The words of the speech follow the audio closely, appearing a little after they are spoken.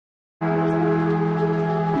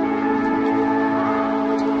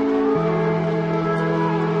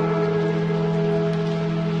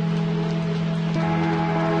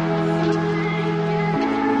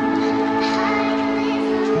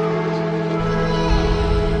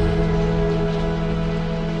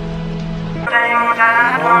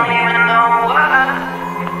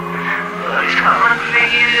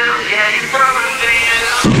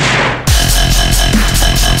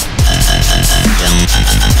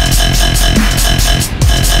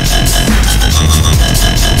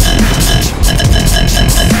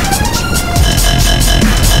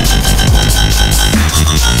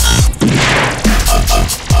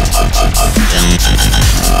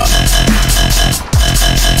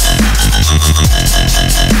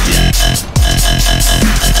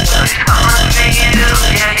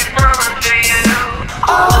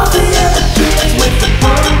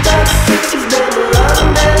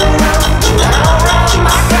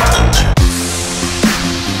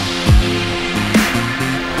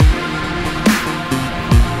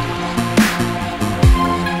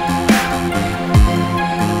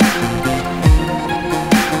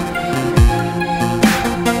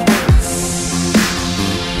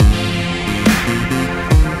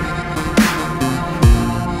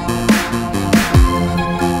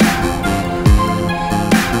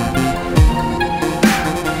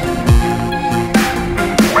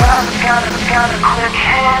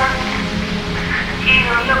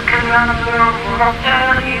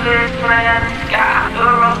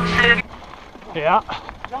Yeah.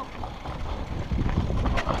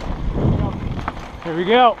 Here we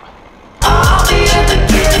go. All the other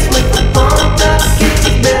kids with the bumped up kicks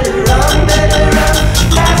better run,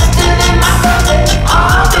 faster than my brother.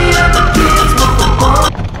 All the other kids with the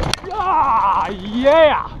bump. Ah,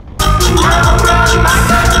 yeah. Now run my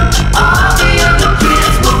gun. All the other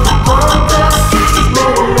kids with the bumped up kicks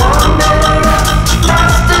better run,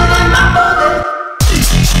 faster than my brother.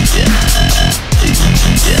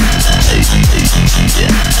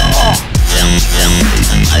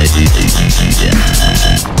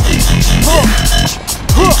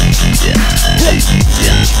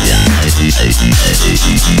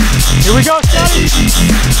 Here we go, Scotty.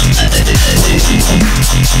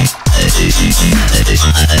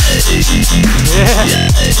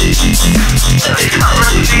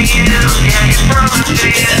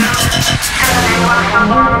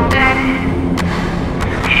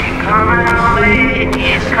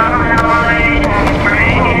 It's coming away,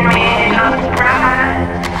 bringing me a surprise.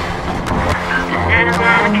 And I'm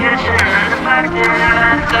in the kitchen, and the fact that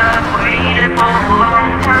I've waited for a long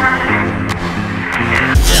time.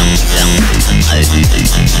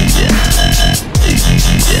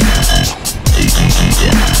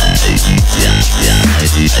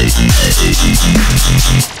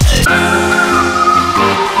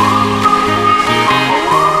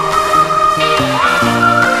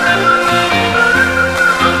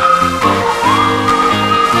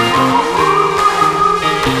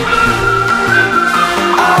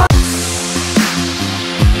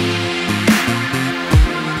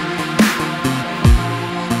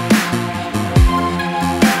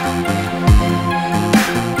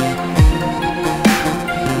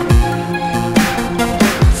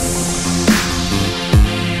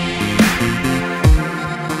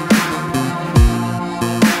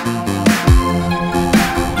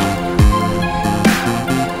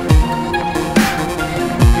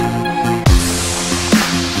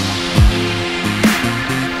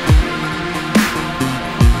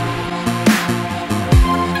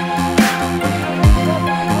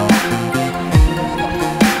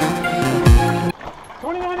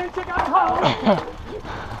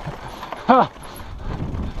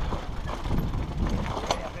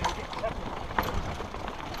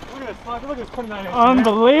 Look at this 29 inch.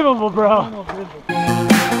 Unbelievable, bro.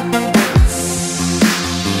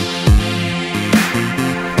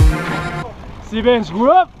 C-Bench,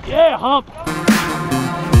 whoop! Yeah, hump.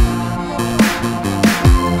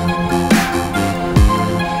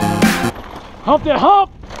 Hump that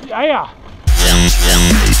hump! Yeah.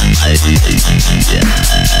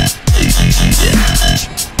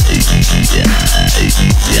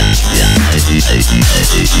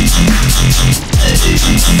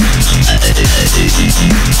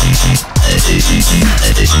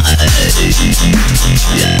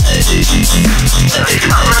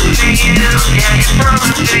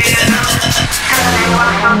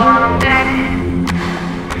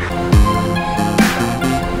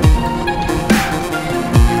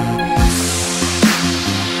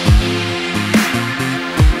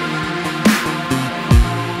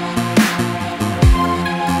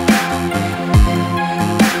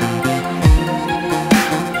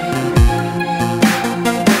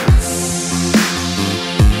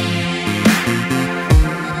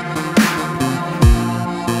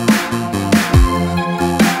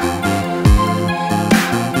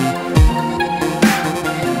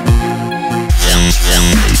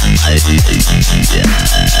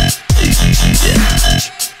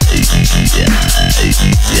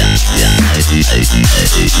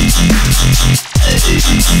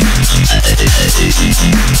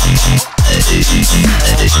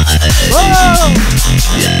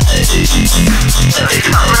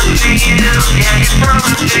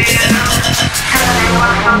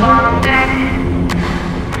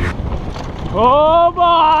 Oh boy!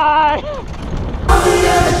 All the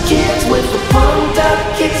other kids with the pumped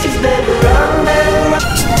up kicks, you better run,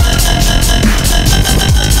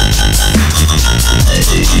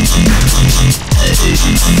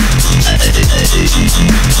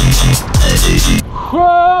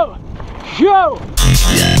 Whoa! Yo!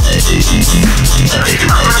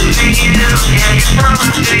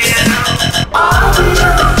 all the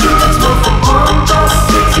other kids with the pumped up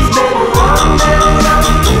kicks, you better run,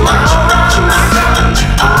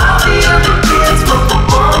 all the other kids with the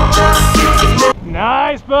pumped up kicks, you better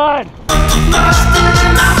Nice, bud! faster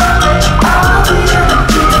than my brother. All the other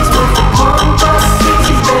kids with the pumped up kicks,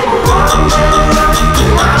 you better run, all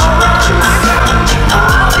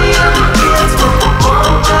the other kids with the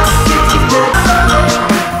pumped up kicks, you better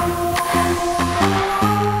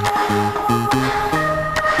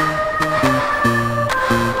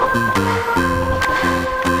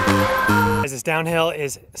downhill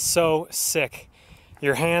is so sick.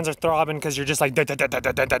 Your hands are throbbing because you're just like da, da, da, da,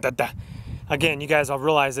 da, da, da, da. Again, you guys will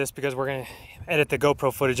realize this because we're gonna edit the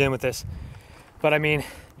GoPro footage in with this. But I mean,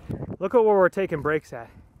 look at where we're taking breaks at.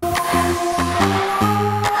 I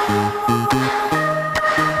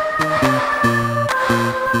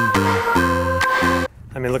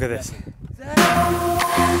mean, look at this.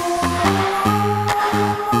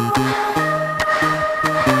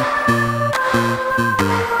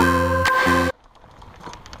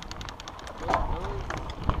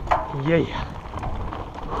 Yeah.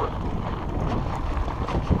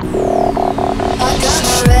 I got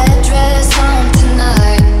my red dress on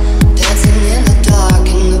tonight, dancing in the dark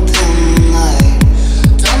in the moonlight.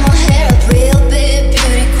 Done my hair up real big,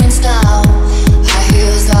 beauty queen style. High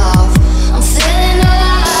heels off, I'm feeling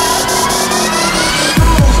alive.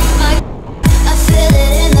 I feel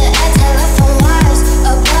it in the air, telephone wires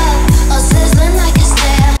above, I'm sizzling like a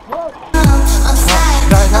snare. I'm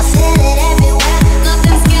fly, I feel it everywhere.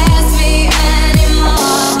 Nothing scares me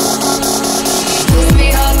anymore. Push me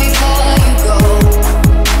up before you go.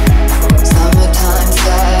 Summertime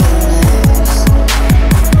sadness.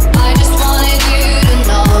 I just wanted you to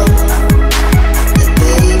know that,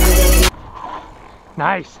 baby.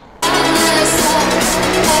 Nice.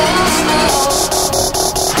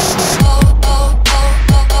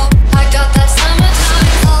 I got that summertime.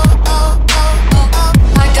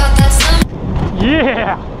 I got that summer.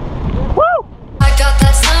 Yeah. Woo! I got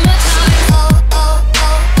that summertime.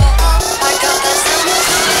 I got that summertime. I got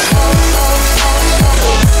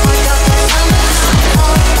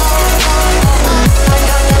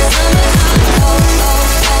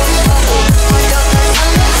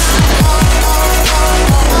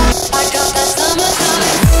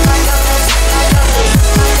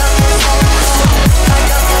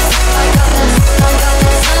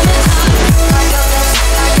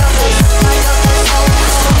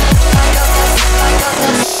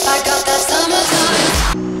that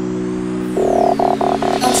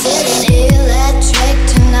I'm feeling electric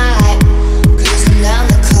tonight, cruising down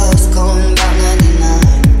the coast, going about 99.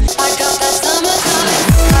 I got that summertime.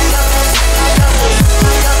 I got that. I got that. I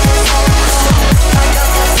got that. I got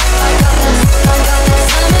that. I got that. I got that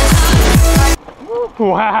summertime.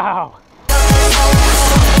 Wow.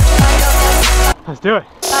 Let's do it.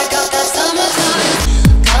 I got that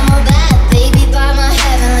summertime. Come on back, baby, by my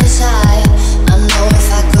heavenly side. I know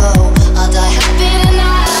if I go, I'll die happy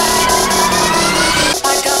tonight.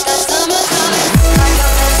 I got that summertime. I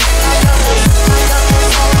got that. I got that.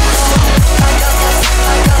 I got that. I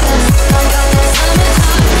got that. I got that.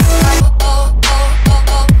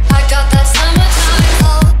 I got that summertime.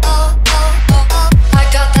 I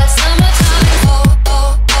got that summertime. I got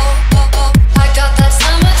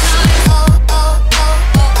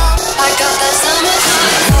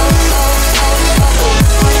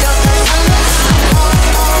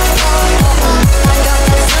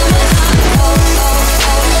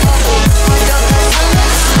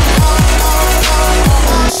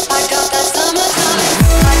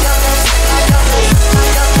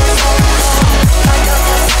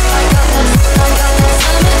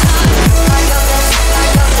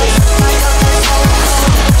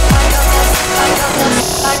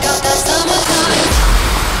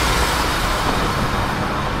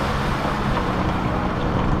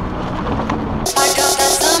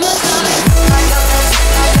that summertime. I got that summertime. I got that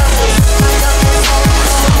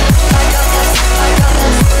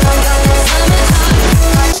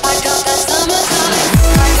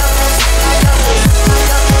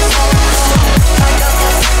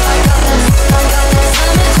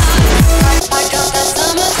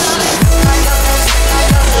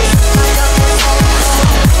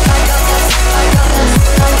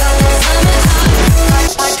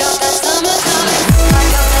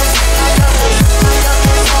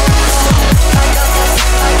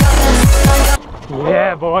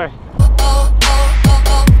Yeah, boy. I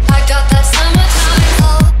got that summertime.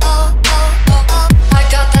 I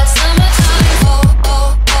got that summertime. I got that summertime.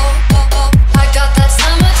 I got that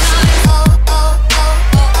summertime.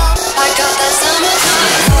 I got that summertime. I got that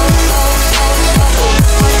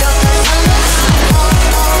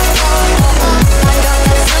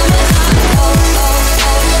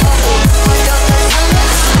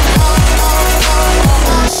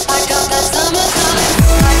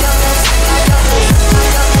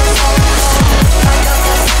summertime.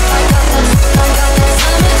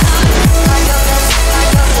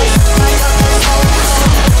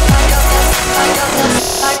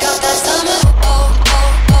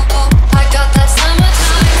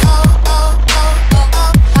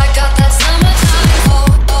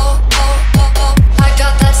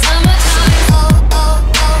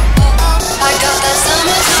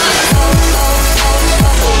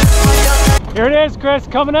 progress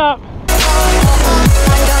coming up.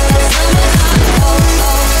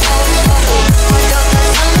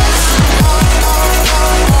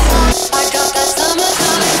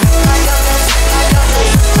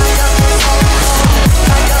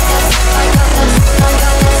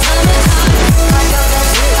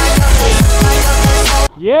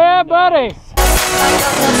 Yeah, buddy.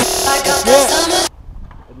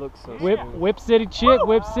 It looks so Whip City chick,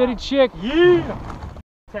 Whip City chick. Yeah!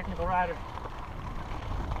 Technical rider.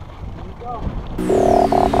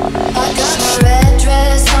 I got my red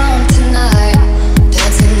dress on tonight,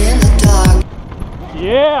 dancing in the dark.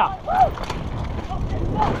 Yeah.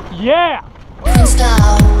 Yeah. In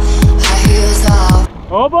style, high heels off.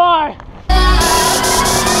 Oh boy.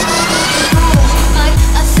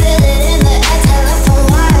 I feel it in the air, telephone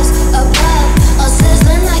wires above, all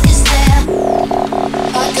sizzling like a stamp.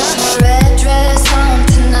 I got my red dress on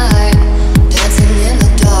tonight, dancing in the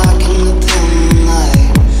dark in the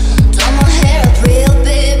moonlight. Done my hair up real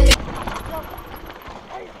big.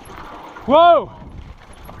 Whoa.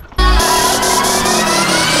 I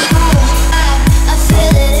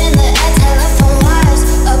feel it in the air, telephone wires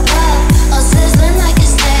above, all sizzling like a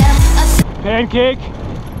stamp. Pancake.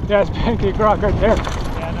 That's pancake rock right there.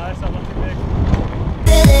 Yeah, no, that's not too big.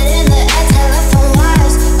 Feel it in the air, telephone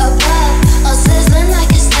wires above, all sizzling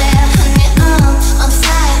like a stamp. Honey, I'm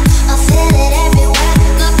fire, I feel it everywhere.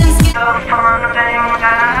 Nothing's So fun things I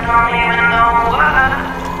don't even know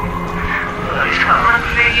why. But he's coming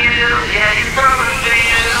for you, yeah, he's coming for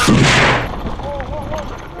you.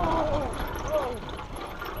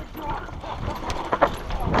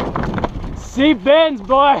 See bends,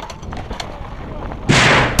 boy.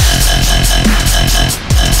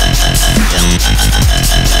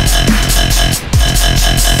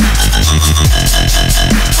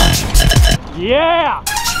 Yeah.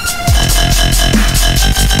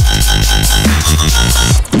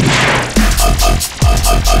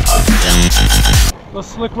 Little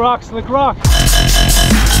slick rock, slick rock. He's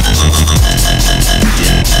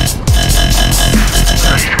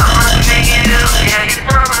coming for you, yeah, he's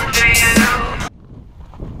coming for you.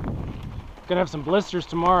 Gonna have some blisters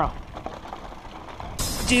tomorrow.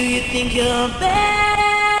 Do you think you're bad?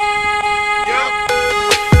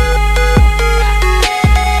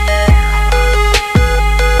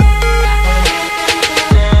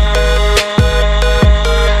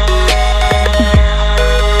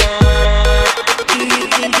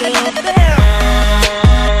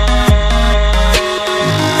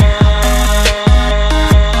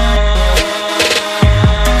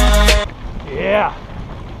 Yeah.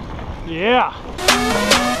 Yeah.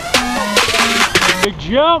 Big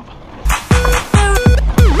jump.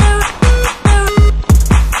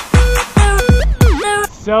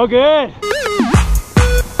 So good.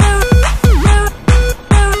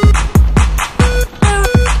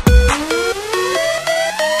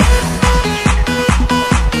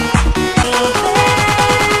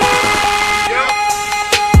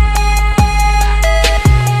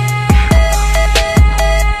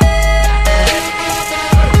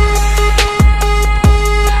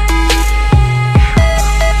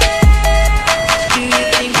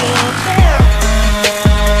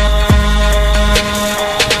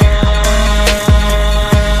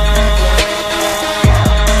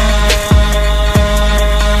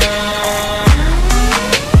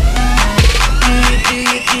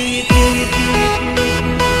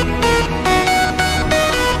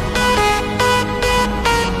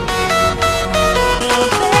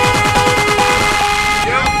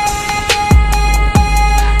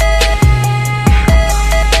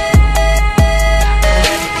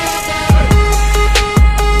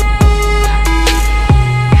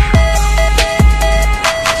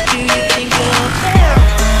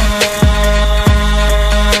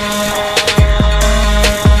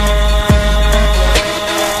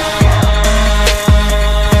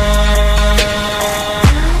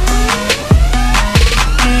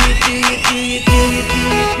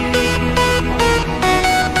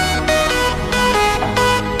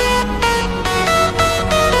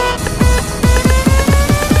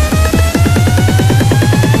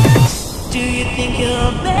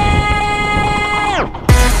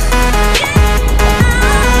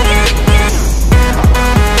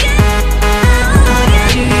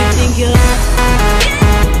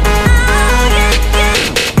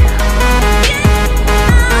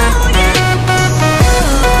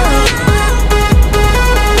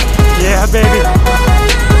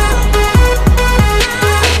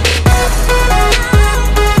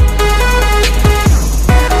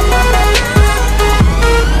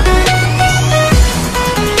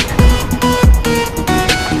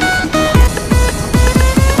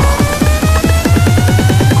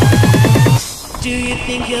 Do you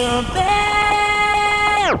think you're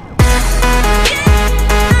bad?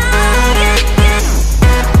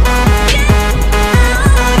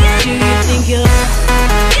 Do you think you're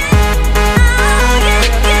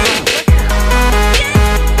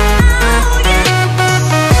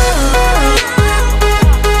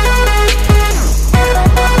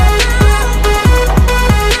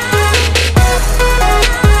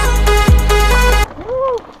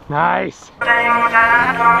Nice. things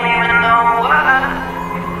I don't even know why.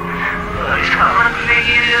 But he's coming for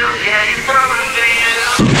you, yeah, he's coming for you.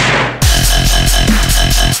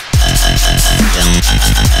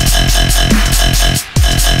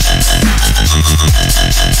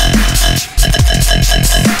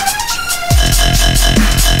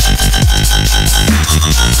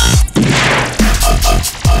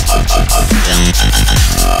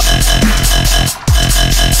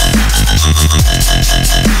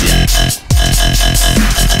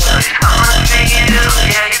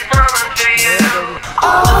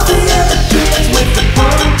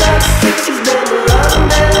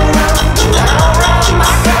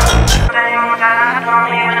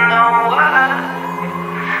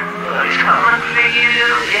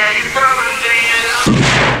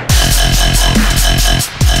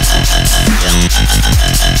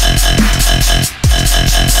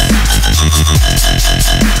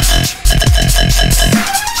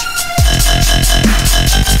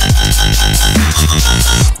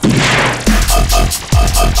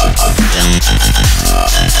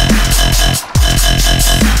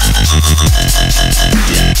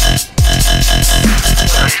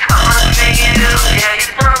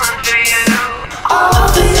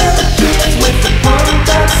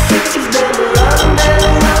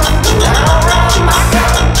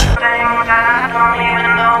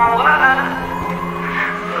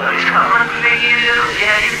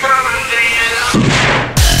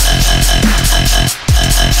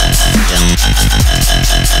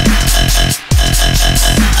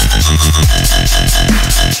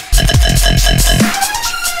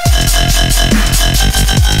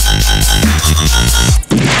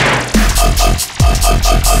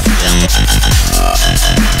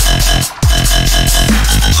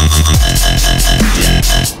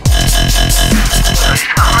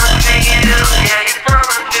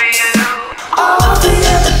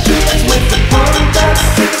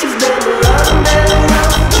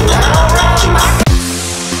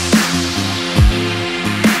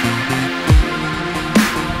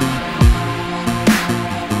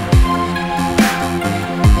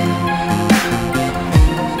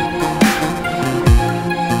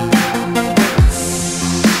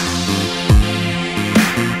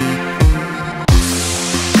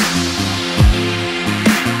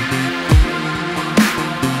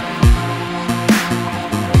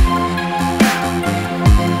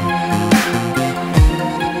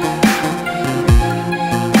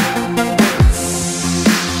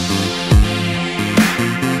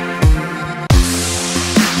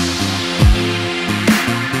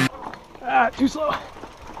 Too slow.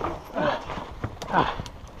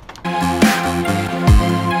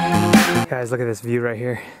 Guys, look at this view right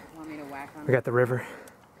here. We got the river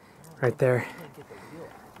right there.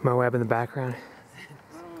 Moab in the background.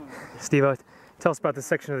 Steve-O, tell us about this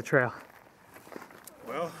section of the trail.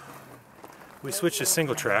 Well, we switched to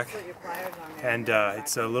single track, and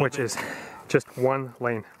it's a little Which is just one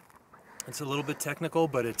lane. It's a little bit technical,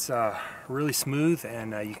 but it's really smooth,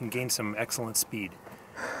 and you can gain some excellent speed.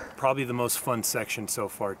 Probably the most fun section so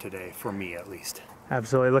far today, for me at least.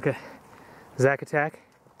 Absolutely. Look at Zach Attack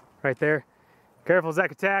right there. Careful,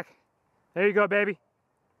 Zach Attack. There you go, baby.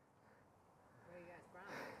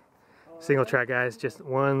 Single track, guys. Just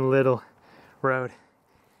one little road.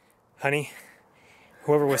 Honey,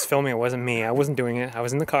 whoever was filming it wasn't me. I wasn't doing it. I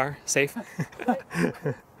was in the car, safe.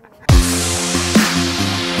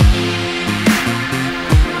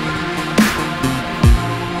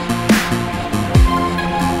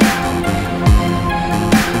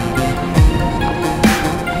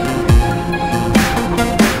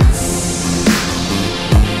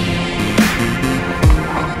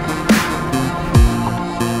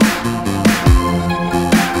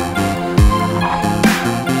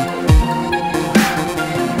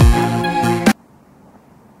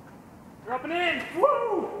 Dropping in!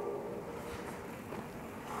 Woo!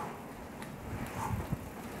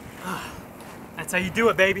 That's how you do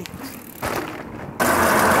it, baby.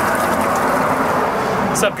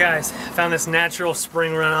 What's up, guys? Found this natural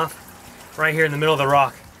spring runoff right here in the middle of the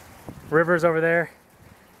rock. River's over there,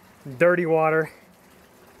 dirty water,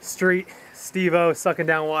 street, Steve-O sucking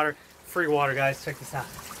down water, free water, guys. Check this out.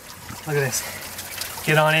 Look at this.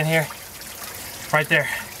 Get on in here, right there.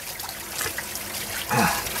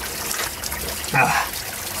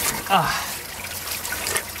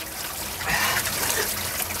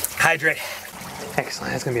 Hydrate.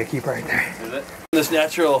 Excellent. That's gonna be a keeper right there. Is it? This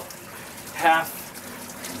natural half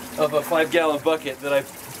of a 5-gallon bucket that I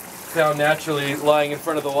found naturally lying in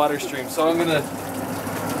front of the water stream. So I'm gonna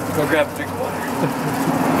go grab a drink of water.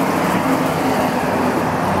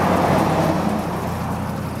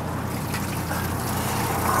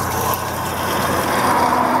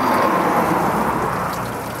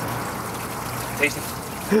 Tasty.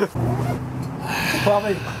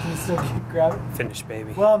 Probably can you still keep grabbing? Finish,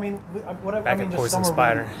 baby. Well, I mean, whatever. Back I mean, at just Poison somewhere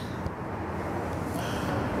Spider.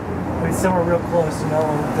 I mean, somewhere real close, you know,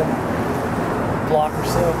 within a block or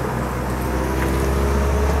so.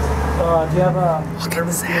 Do you have a Look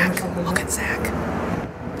at Zach. Look at Zach.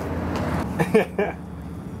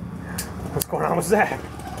 What's going on with Zach?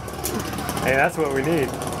 Hey, that's what we need.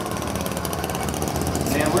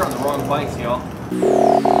 Man, we're on the wrong bikes, y'all.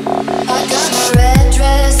 I got my red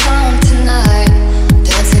dress on tonight,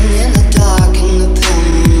 dancing in the dark in the pale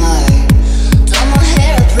moonlight. Done my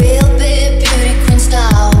hair up real big, beauty queen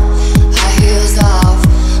style, high heels off.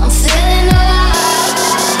 I'm feeling alive.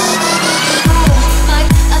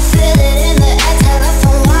 Like I feel it in the air,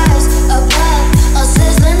 telephone wires above, all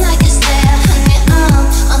sizzling like a snare. Honey,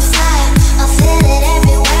 I'm fire, I feel it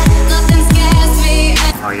everywhere. Nothing scares me.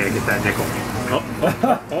 Oh yeah, get that nickel. I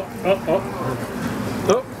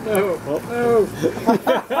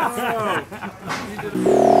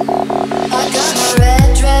got my red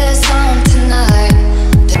dress on tonight.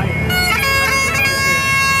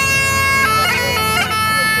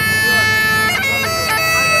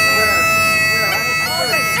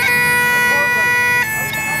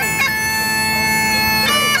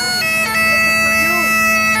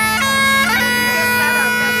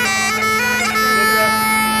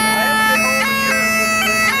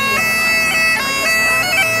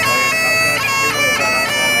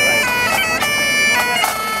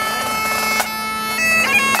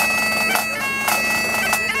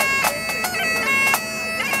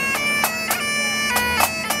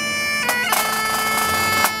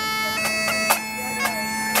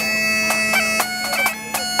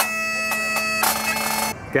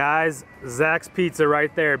 Guys, Zach's pizza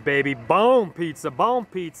right there, baby. Bone pizza, bone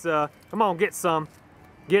pizza. Come on, get some.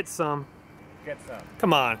 Get some. Get some.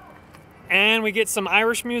 Come on. And we get some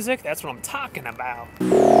Irish music. That's what I'm talking about. I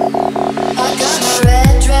got my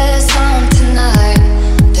red dress on tonight,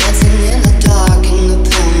 dancing in the dark in the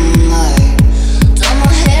pale moonlight. Done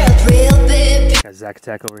my hair up real big, Got Zach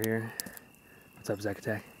Attack over here. What's up, Zach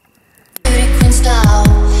Attack? beauty queen style,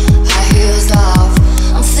 high heels off.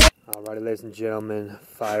 I'm feeling Alrighty, ladies and gentlemen,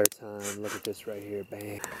 fire time. Look at this right here,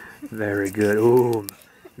 bang. Very good. Ooh,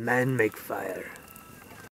 men make fire.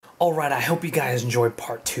 Alright, I hope you guys enjoyed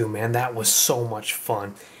part 2, man. That was so much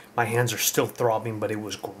fun. My hands are still throbbing, but it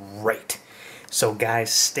was great. So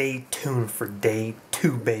guys, stay tuned for day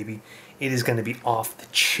 2, baby. It is going to be off the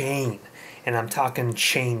chain. And I'm talking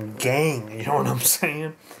chain gang, you know what I'm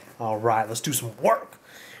saying? Alright, let's do some work.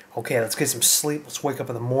 Okay, let's get some sleep. Let's wake up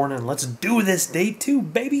in the morning. Let's do this day 2,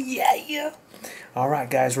 baby. Yeah. Alright,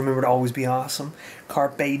 guys, remember to always be awesome.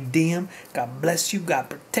 Carpe Diem. God bless you. God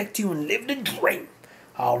protect you and live the dream.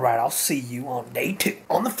 Alright, I'll see you on day 2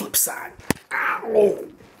 on the flip side. Ow.